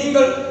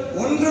 நீங்கள்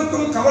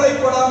ஒன்றுக்கும்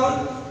கவலைப்படாமல்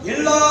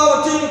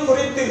எல்லாவற்றையும்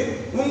குறித்து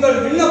உங்கள்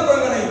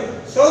விண்ணப்பங்களை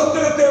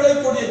சோஸ்திரத்தோடு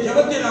கூடிய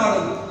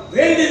ஜெபத்தினாலும்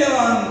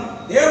வேண்டினாலும்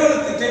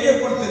தேவனுக்கு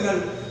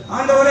தெரியப்படுத்துங்கள்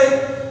ஆண்டவரே.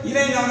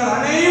 இதை நாங்கள்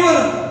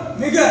அனைவரும்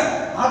மிக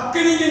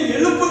அக்கினியின்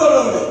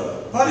எழுப்புதலோடு,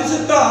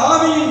 பரிசுத்த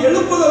ஆவியின்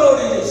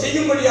எழுப்புதலோடு இதை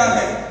செய்யும்படியாக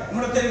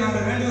உங்களிடத்தில்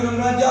நாங்கள்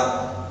வேண்டுகிறோம் ராஜா.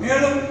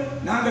 மேலும்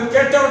நாங்கள்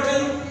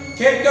கேட்டவற்றையும்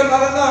கேட்க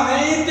மறந்த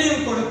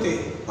அனைத்தையும் கொடுத்து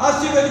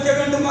ஆசீர்வதிக்க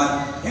வேண்டுமா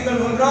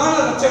எங்கள் ஒன்றான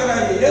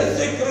இரட்சகராகிய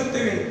இயேசு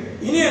கிறிஸ்துவின்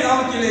இனிய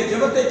நாமத்திலே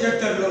ஜெபத்தை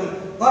கேட்டர்களும்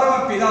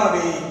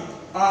பரமபிதாவே,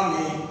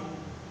 ஆமென்.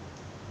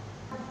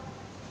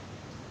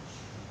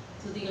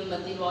 துதிகள்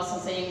மத்தியில்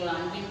வாசம் செய்யுங்கள்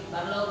அன்பின்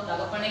பரலோக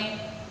தகப்பனே,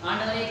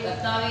 ஆண்டவரே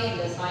கர்த்தாவே,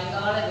 இந்த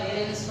சாயங்கால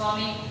வேளையில்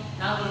சுவாமி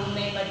நாங்கள்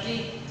உண்மை பற்றி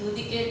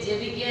துதிக்க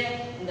ஜெபிக்க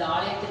இந்த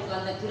ஆலயத்திற்கு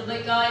வந்த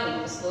கிருபைக்காய்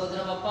உங்களுக்கு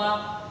ஸ்தோத்திரம் அப்பா.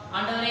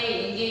 ஆண்டவரே,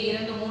 எங்கே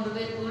 2-3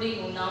 பேர் கூடி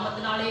உன்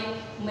நாமத்தினாலே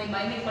உண்மை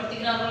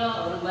மகிமைப்படுத்துகிறார்களோ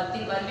அவர்கள்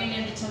மத்தியில் வருவேன்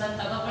என்று சொன்ன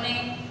தகப்பனே,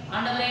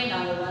 ஆண்டவரே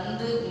நாங்கள்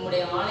வந்து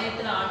உம்முடைய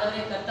ஆலயத்தில்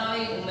ஆண்டவரே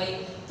கர்த்தாவே உண்மை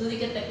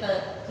துதிக்கத்தக்க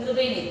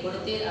கிருபை நீர்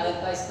கொடுத்தீர்,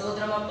 அதற்காய்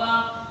ஸ்தோத்திரம் அப்பா.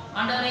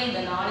 ஆண்டவரே,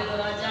 இந்த நாளில்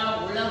ராஜா,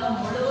 உலகம்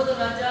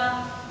முழுவதும் ராஜா,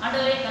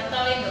 ஆண்டவரே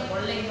கர்த்தாவே, இந்த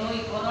கொள்ளை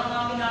நோய்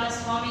கொரோனாவினால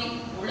சுவாமி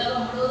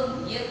உலகம் முழுவதும்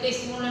இயற்கை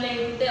சூழ்நிலையை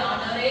விட்டு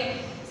ஆண்டவரே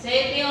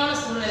செயற்கையான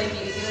சூழ்நிலைக்கு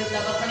இருக்கிறது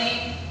தகப்பனே.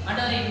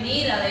 ஆண்டவரே,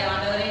 நீர் அதை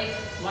ஆண்டவரே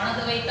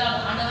மனது வைத்தால்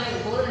ஆண்டவரே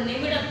ஒரு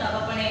நிமிடம்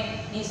தகப்பனே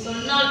நீ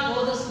சொன்னால்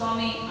போதும்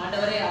சுவாமி.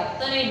 ஆண்டவரே,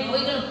 அத்தனை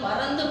நோய்களும்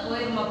பறந்து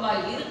போயிரும் அப்பா,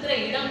 இருக்கிற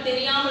இடம்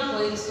தெரியாமல்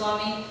போயிரும்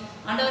சுவாமி.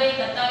 ஆண்டவரே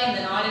கர்த்தாவே,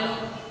 இந்த நாளிலும்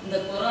இந்த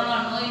கொரோனா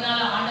நோயினால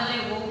ஆண்டவரே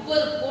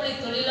ஒவ்வொரு கூலி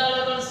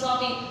தொழிலாளர்களும்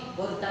சுவாமி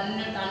ஒரு தன்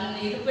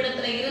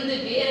இருப்பிடத்துல இருந்து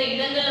வேற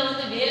இடங்கள்ல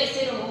வந்து வேலை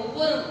செய்யற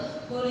ஒவ்வொரு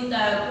கூலி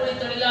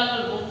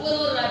தொழிலாளர்கள்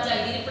ஒவ்வொரு ராஜா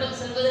இருப்பிடம்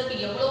செல்வதற்கு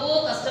எவ்வளவோ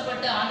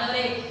கஷ்டப்பட்டு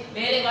ஆண்டவரே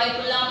வேலை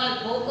வாய்ப்பு இல்லாமல்,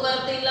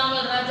 போக்குவரத்து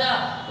இல்லாமல் ராஜா,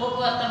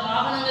 போக்குவரத்து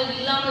வாகனங்கள்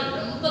இல்லாமல்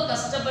ரொம்ப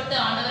கஷ்டப்பட்டு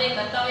ஆண்டவரே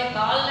கர்த்தாவே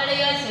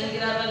கால்நடையாய்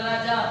செல்கிறார்கள்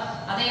ராஜா.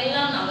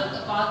 அதையெல்லாம்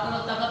நாங்கள்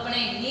பார்க்கிறோம்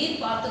தகப்பனே,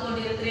 நீர் பார்த்து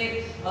கொண்டிருக்கிறேன்.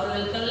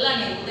 அவர்களுக்கெல்லாம்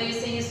நீர் உதவி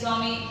செய்ய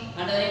சுவாமி.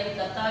 ஆண்டவரே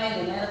கர்த்தாவே,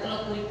 இந்த நேரத்துல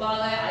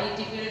குறிப்பாக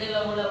ஐடி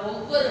ஃபீல்டில் உள்ள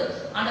ஒவ்வொரு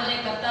ஆண்டவரே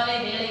கர்த்தாவே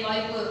வேலை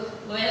வாய்ப்பு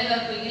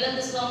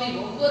இழந்து சுவாமி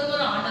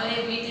ஒவ்வொருவரும் ஆண்டவரே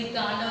வீட்டிற்கு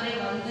ஆண்டவரே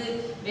வந்து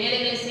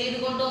வேலைகளை செய்து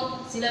கொண்டும்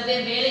சில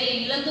பேர் வேலையை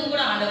இழந்தும்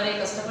கூட ஆண்டவரை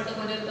கஷ்டப்பட்டு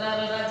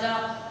கொண்டிருக்கிறார்கள் ராஜா.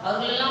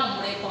 அவர்களெல்லாம்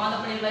உங்களுடைய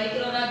பாதப்படியில்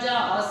வைக்கிறோம் ராஜா.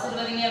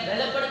 ஆசீர்வதிங்க,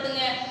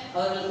 பலப்படுத்துங்க,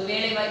 அவர்களுக்கு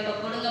வேலை வாய்ப்பை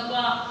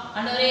கொடுங்கப்பா.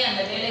 ஆண்டவரே,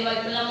 அந்த வேலை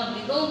வாய்ப்பு இல்லாமல்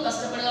மிகவும்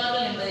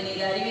கஷ்டப்படுவார்கள் என்பதை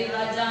நீங்க அறிவீர்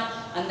ராஜா.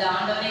 அந்த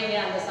ஆண்டவரே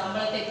அந்த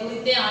சம்பளத்தை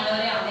குறித்தே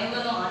ஆண்டவரே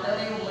அனைவரும்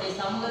ஆண்டவரே உங்களுடைய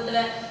சமூகத்துல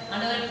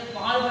ஆண்டவரை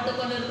பாடுபட்டு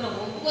கொண்டிருக்கிற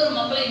ஒவ்வொரு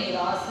மக்களையும்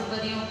நீங்க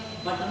ஆசீர்வதியும்.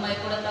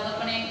 மட்டுமாய் கூட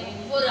தகப்பனே,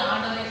 ஒவ்வொரு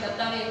ஆண்டவரை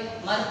கர்த்தாவே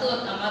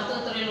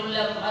மருத்துவத்துறையில் உள்ள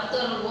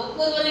மருத்துவர்கள்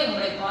ஒவ்வொருவரையும்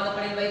உங்களுடைய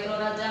பாதப்படையில்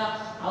வைக்கிறோம் ராஜா.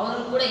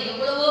 அவர்கள் கூட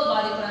எவ்வளவோ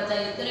பாதிப்பு ராஜா.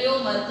 எத்தனையோ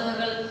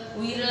மருத்துவர்கள்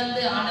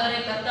உயிரிழந்து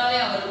ஆண்டவரை கர்த்தாவே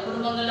அவர்கள்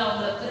குடும்பங்கள்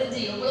அவங்களை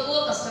பிரிஞ்சு எவ்வளவோ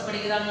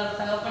கஷ்டப்படுகிறார்கள்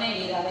தகப்பனே,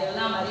 நீர்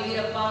அதையெல்லாம்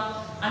அறிவீரப்பா.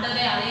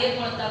 ஆண்டவரே, அதே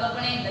போல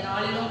தகப்பனே, இந்த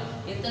நாளிலும்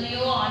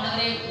எத்தனையோ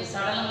ஆண்டவரே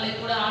சடலங்களை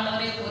கூட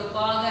ஆண்டவரே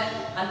பொறுப்பாக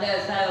அந்த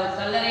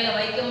கல்லறையில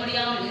வைக்க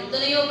முடியாமல்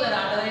எத்தனையோ பேர்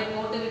ஆண்டவரை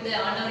போட்டுவிட்டு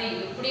ஆண்டவரை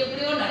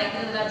எப்படியோ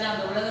நடக்கிறது ராஜா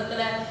அந்த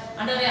உலகத்துல.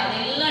 ஆண்டவரே,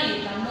 அதையெல்லாம் நீ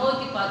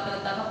கண்ணோக்கி பார்க்கிற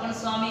தகப்பன்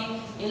சுவாமி,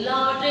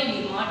 எல்லாவற்றையும்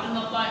நீர்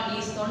மாற்றுமப்பா. நீ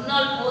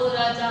சொன்னால் போது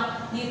ராஜா,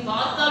 நீ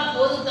பார்த்தால்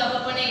போது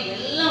தகப்பனே,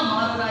 எல்லாம்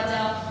மாறும்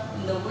ராஜா.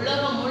 இந்த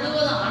உலகம்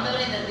முழுவதும்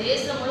ஆண்டவரை இந்த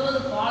தேசம்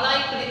முழுவதும்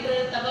பாழாய்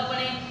கிடைக்கிறது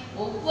தகப்பனே.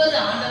 ஒவ்வொரு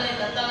ஆண்டவரை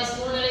கர்த்தாவை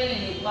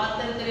சூழ்நிலையில் நீ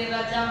பார்த்திருக்கிறீர்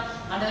ராஜா.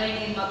 ஆண்டவரை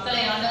நீர்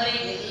மக்களை ஆண்டவரை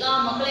எல்லா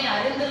மக்களையும்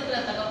அறிந்திருக்கிற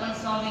தகப்பன்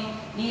சுவாமி,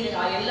 நீர்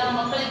எல்லா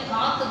மக்களையும்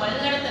காத்து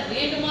வழிநடத்த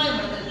வேண்டுமா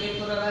என்று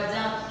கேட்கிறோம்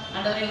ராஜா.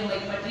 ஆண்டவரை உங்களை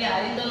பற்றி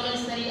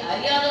அறிந்தவர்களும் சரி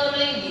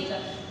அறியாதவர்களையும் நீ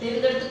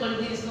தெரிந்தெடுத்துக்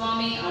கொள்வீர்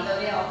சுவாமி.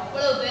 ஆண்டவரே,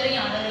 அவ்வளவு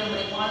பேரையும் ஆண்டவரை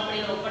உங்களுடைய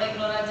பால்படியில்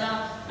ஒப்படைக்கிறோம் ராஜா.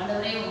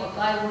 ஆண்டவரே,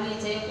 உங்களுக்காய்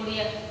ஊழியம் செய்யக்கூடிய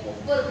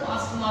ஒவ்வொரு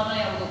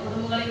பாஸ்டர்மார்களையும் அவங்க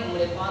குடும்பங்களையும்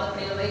உங்களுடைய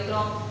பாதப்படியில்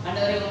வைக்கிறோம்.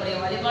 ஆண்டவரே, உங்களுடைய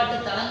வழிபாட்டு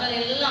தலங்கள்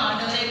எல்லாம்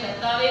ஆண்டவரே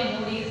கர்த்தாவே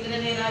மூடி இருக்கிற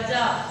இருக்கிறதே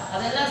ராஜா,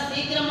 அதெல்லாம்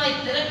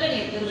சீக்கிரமாய் திறக்க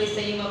நீர் கிருபை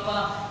செய்யும் அப்பா.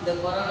 இந்த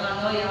கொரோனா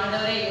நோய்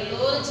ஆண்டவரே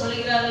எல்லோரும்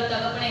சொல்லுகிறார்கள்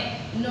தகப்பனே,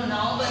 இன்னும்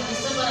நவம்பர்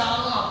டிசம்பர்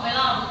ஆகும்,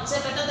 அப்பெல்லாம்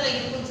உச்சகட்டத்துல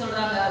இருக்குன்னு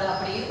சொல்றாங்க. அது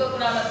அப்படி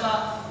இருக்கக்கூடாதப்பா.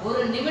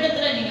 ஒரு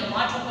நிமிடத்துல நீங்க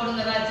மாற்றி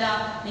போடுங்க ராஜா,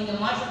 நீங்க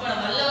மாற்றப்பட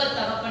வல்லவர்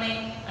தகப்பனே.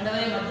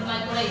 ஆண்டவரே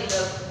மட்டுமாய் கூட இந்த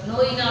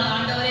நோயினால்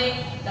ஆண்டவரே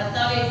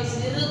கர்த்தாவே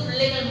சிறு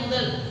பிள்ளைகள்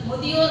முதல்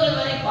முதியோர்கள்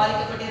வரை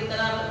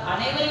பாதிக்கப்பட்டிருக்கிறார்கள்.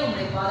 அனைவரையும்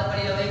உங்களுடைய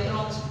பாதப்படியில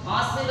வைக்கிறோம்.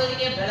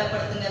 ஆசீர்வதிங்க,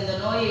 பலப்படுத்துங்க. இந்த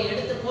நோயை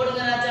எடுத்து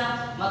போடுங்க ராஜா.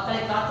 மக்களை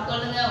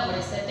காத்துக்கொள்ளுங்க,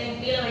 உங்களுடைய செட்டையும்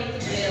கீழே வைத்து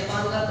பிள்ளைகளை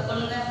பாதுகாத்துக்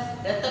கொள்ளுங்க.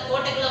 இரத்த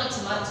கோட்டைகளை வச்சு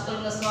மறைச்சு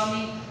கொள்ளுங்க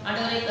சுவாமி.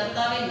 ஆண்டவரே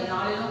கர்த்தாவே இந்த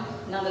நாளிலும்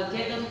நாங்கள்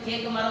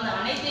கேட்க மறந்த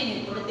அனைத்தையும்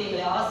நீர் கொடுத்து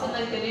எங்களை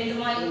ஆசீர்வதிக்க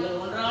வேண்டுமா?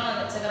 எங்கள் ஒன்றான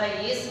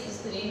இரட்சகராய் இயேசு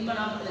கிறிஸ்து இன்ப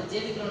நாமத்தில்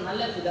ஜெபிக்கிறோம்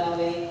நல்ல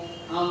பிதாவே,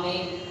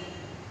 ஆமென்.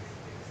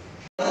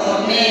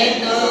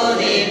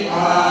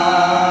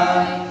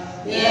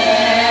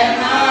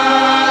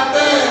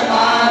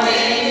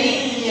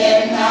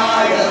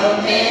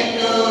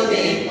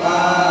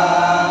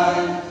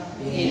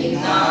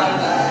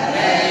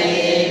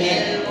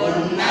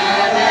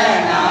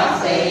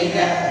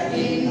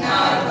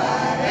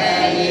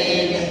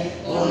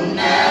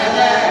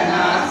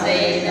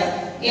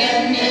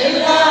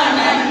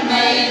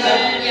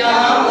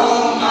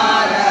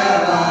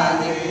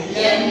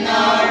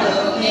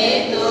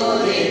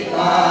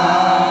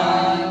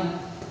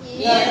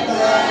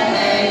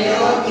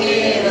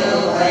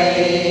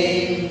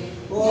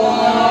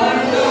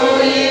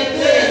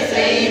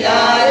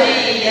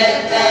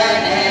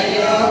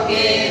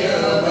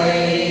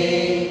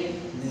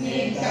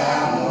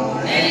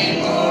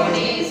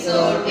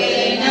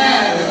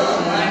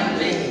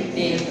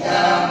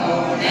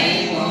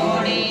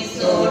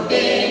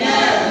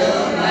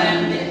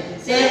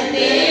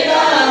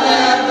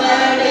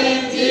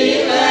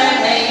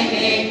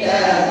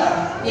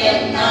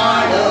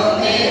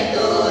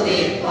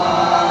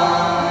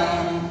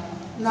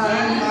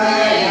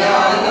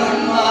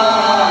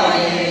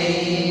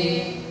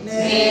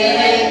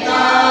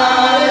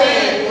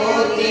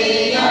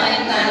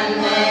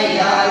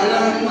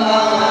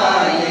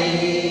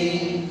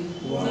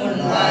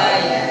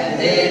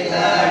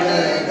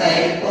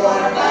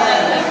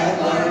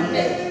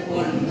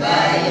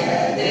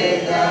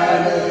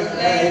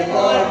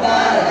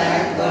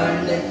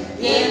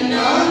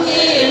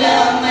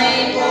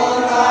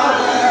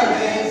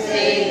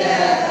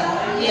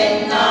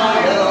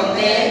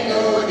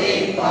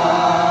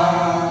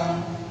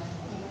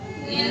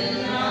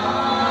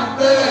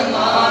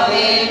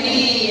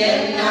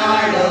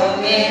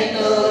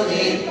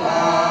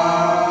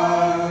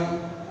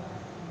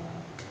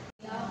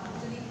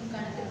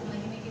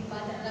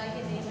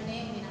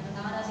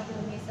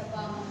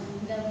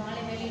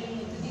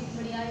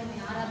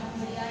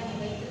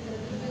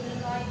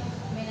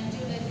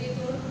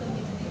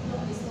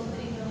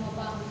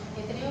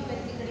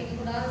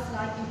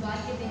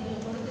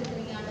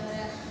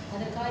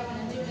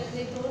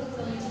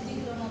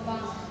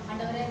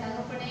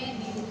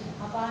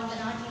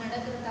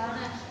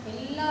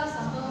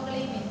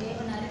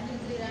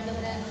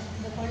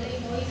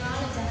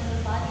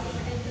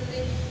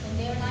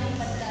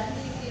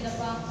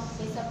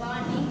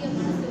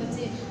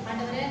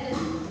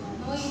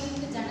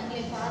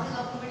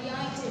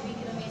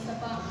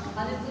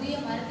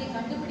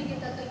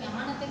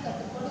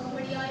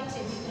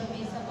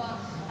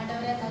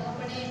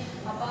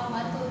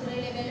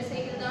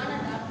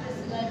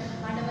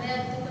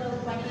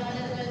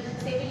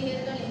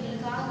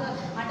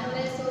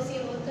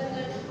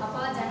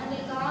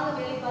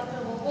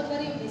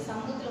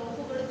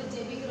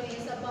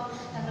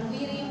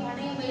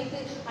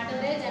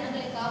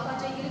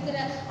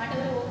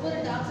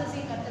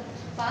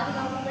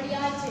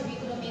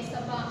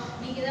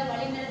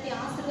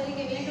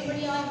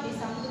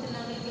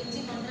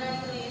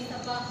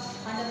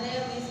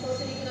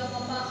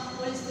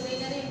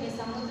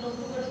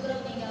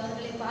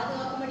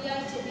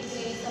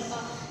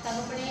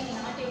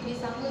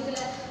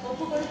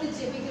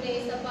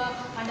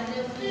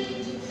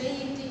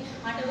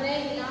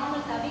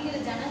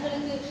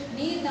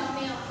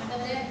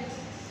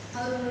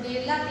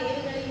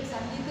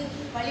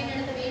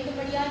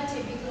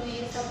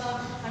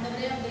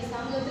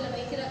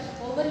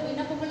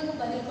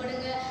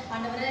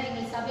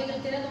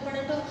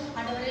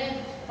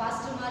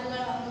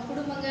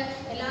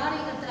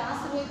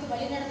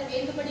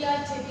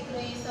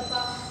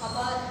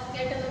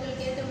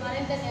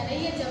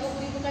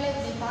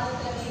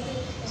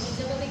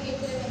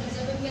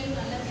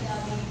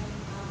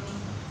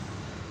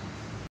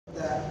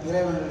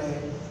 இறைவனை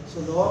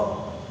சொல்லுவோம்.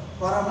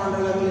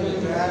 பரமண்டலங்களில்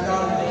இருக்கிற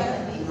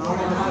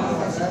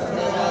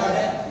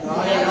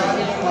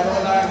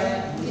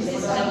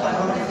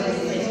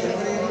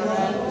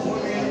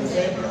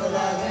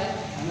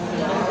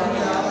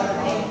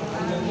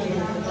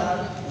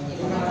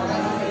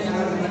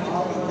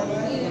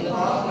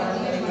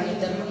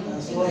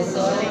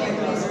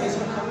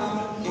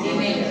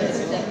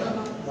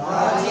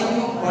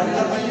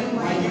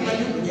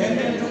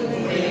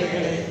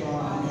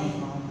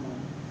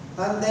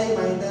தந்தை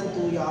மைந்தன்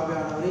தூய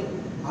ஆவியானவரின்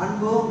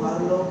அன்பும்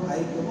அருளும்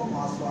ஐக்கியமும்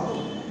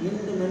ஆசீர்வாதமும்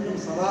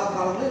சதா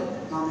காலங்களில்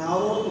நாம்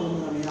யாரோடு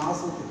நம்மை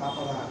ஆசீர்வதித்து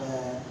காப்பதாக.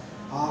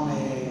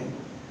 ஆமென்.